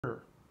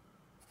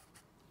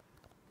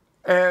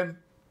And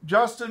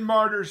Justin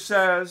Martyr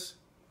says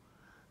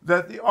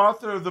that the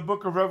author of the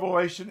book of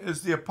Revelation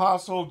is the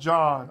Apostle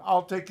John.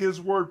 I'll take his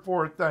word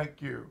for it,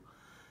 thank you.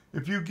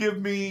 If you give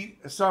me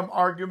some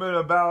argument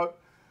about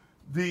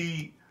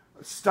the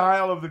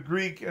style of the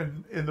Greek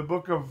in the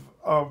book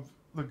of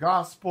the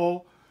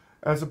gospel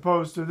as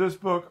opposed to this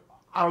book,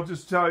 I'll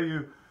just tell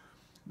you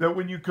that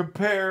when you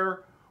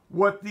compare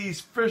what these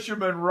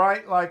fishermen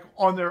write like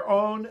on their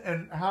own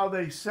and how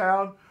they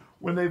sound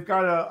when they've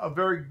got a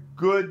very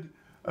good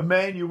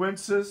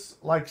amanuensis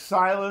like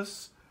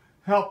Silas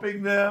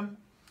helping them,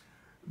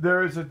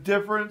 there is a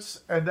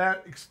difference, and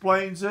that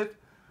explains it.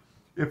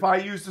 If I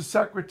used a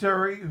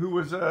secretary who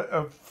was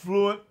a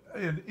fluent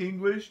in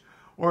English,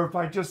 or if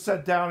I just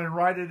sat down and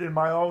write it in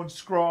my own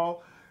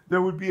scrawl,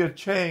 there would be a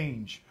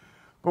change.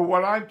 But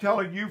what I'm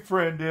telling you,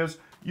 friend, is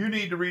you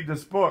need to read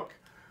this book,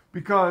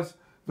 because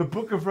the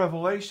book of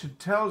Revelation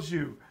tells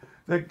you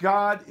that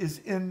God is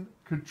in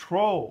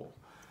control,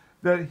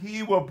 that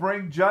he will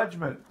bring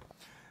judgment,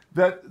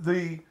 that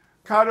the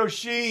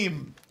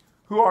Kadoshim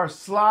who are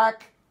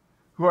slack,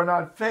 who are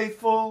not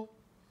faithful,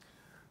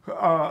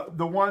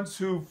 the ones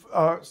who've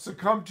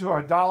succumbed to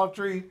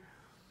idolatry,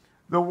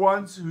 the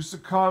ones who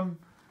succumb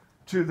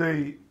to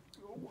the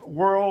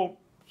world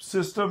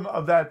system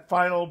of that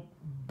final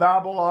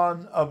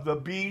Babylon of the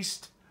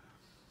beast,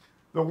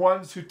 the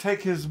ones who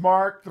take his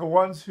mark, the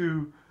ones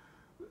who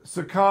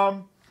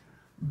succumb,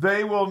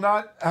 they will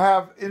not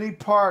have any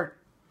part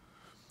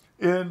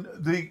in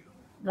the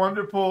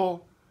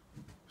wonderful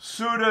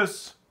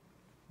Sudas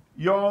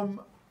Yom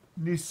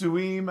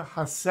Nisuim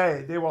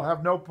Haseh. They will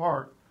have no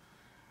part.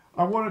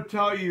 I want to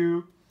tell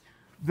you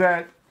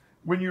that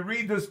when you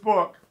read this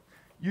book,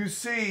 you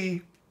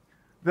see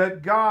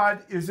that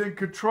God is in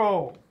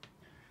control.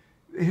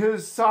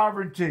 His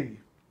sovereignty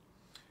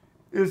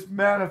is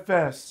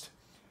manifest.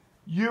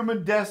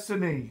 Human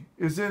destiny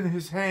is in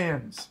his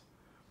hands.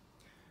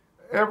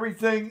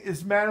 Everything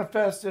is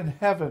manifest in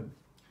heaven.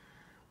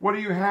 What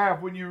do you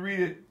have when you read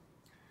it?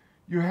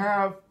 You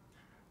have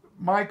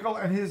Michael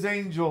and his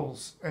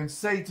angels and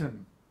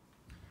Satan.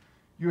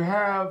 You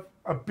have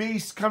a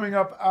beast coming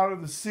up out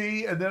of the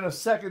sea, and then a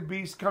second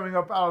beast coming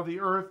up out of the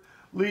earth,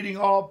 leading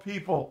all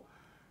people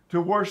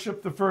to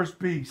worship the first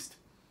beast.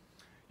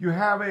 You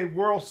have a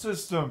world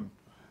system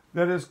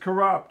that is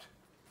corrupt.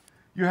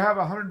 You have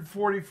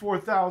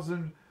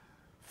 144,000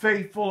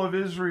 faithful of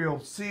Israel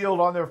sealed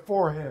on their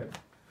forehead.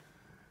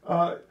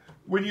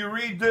 When you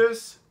read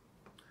this,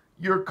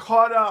 you're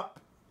caught up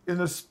in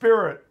the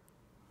spirit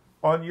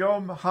on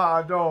Yom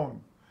HaAdon.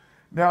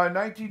 Now, in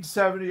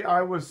 1970,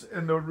 I was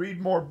in the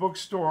Read More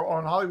bookstore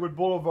on Hollywood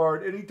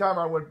Boulevard. Anytime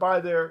I went by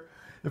there,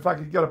 if I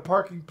could get a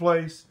parking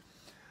place,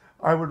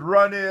 I would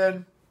run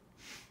in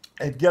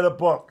and get a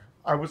book.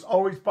 I was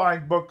always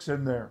buying books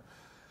in there.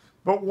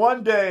 But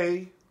one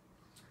day,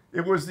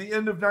 it was the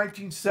end of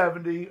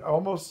 1970,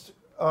 almost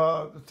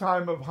the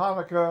time of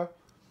Hanukkah,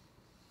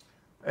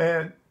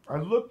 and I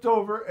looked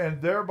over,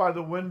 and there by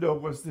the window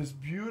was this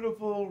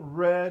beautiful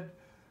red,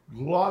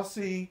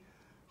 glossy,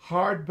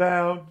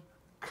 hardbound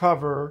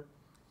cover,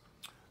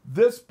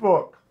 this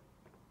book,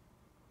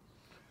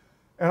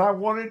 and I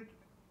wanted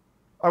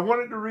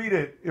to read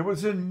it. It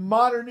was in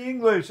modern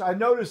English. I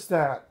noticed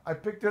that. I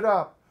picked it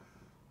up.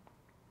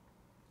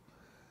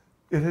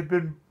 It had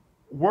been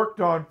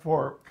worked on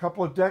for a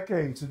couple of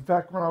decades. In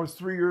fact, when I was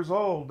 3 years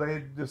old, they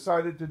had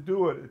decided to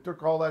do it. It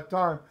took all that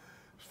time.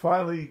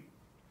 Finally,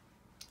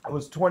 I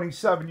was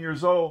 27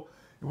 years old.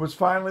 It was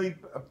finally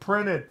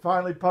printed,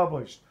 finally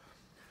published.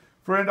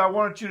 Friend, I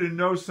want you to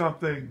know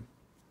something.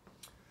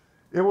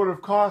 It would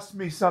have cost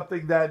me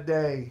something that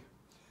day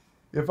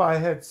if I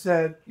had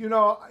said, you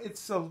know,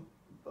 it's a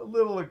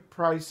little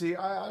pricey.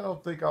 I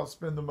don't think I'll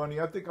spend the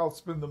money. I think I'll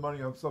spend the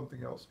money on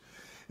something else.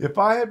 If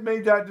I had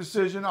made that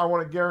decision, I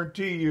want to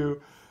guarantee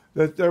you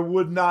that there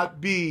would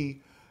not be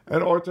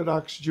an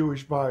Orthodox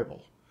Jewish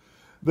Bible.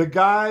 The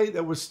guy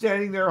that was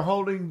standing there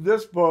holding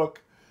this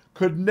book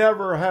could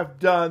never have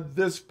done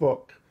this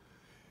book.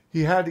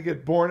 He had to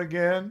get born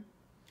again.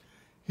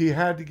 He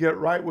had to get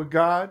right with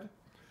God.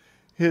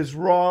 His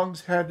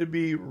wrongs had to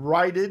be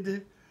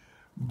righted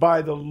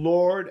by the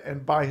Lord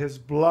and by his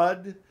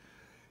blood.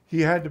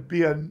 He had to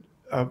be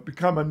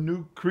become a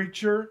new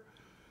creature.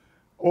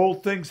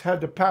 Old things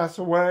had to pass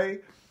away,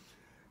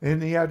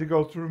 and he had to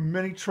go through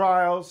many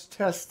trials,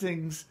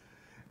 testings,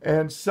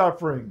 and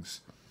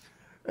sufferings.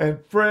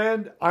 And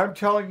friend, I'm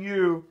telling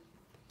you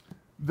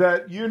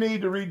that you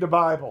need to read the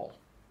Bible.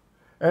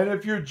 And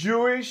if you're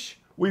Jewish,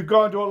 we've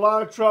gone to a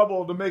lot of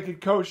trouble to make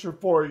it kosher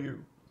for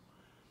you.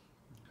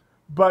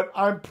 But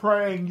I'm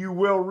praying you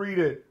will read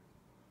it,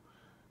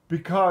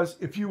 because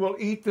if you will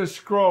eat this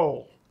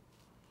scroll,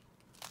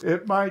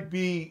 it might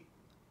be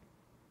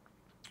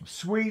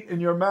sweet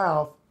in your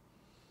mouth,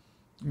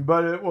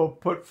 but it will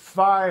put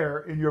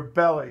fire in your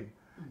belly,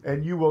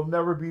 and you will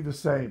never be the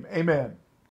same. Amen.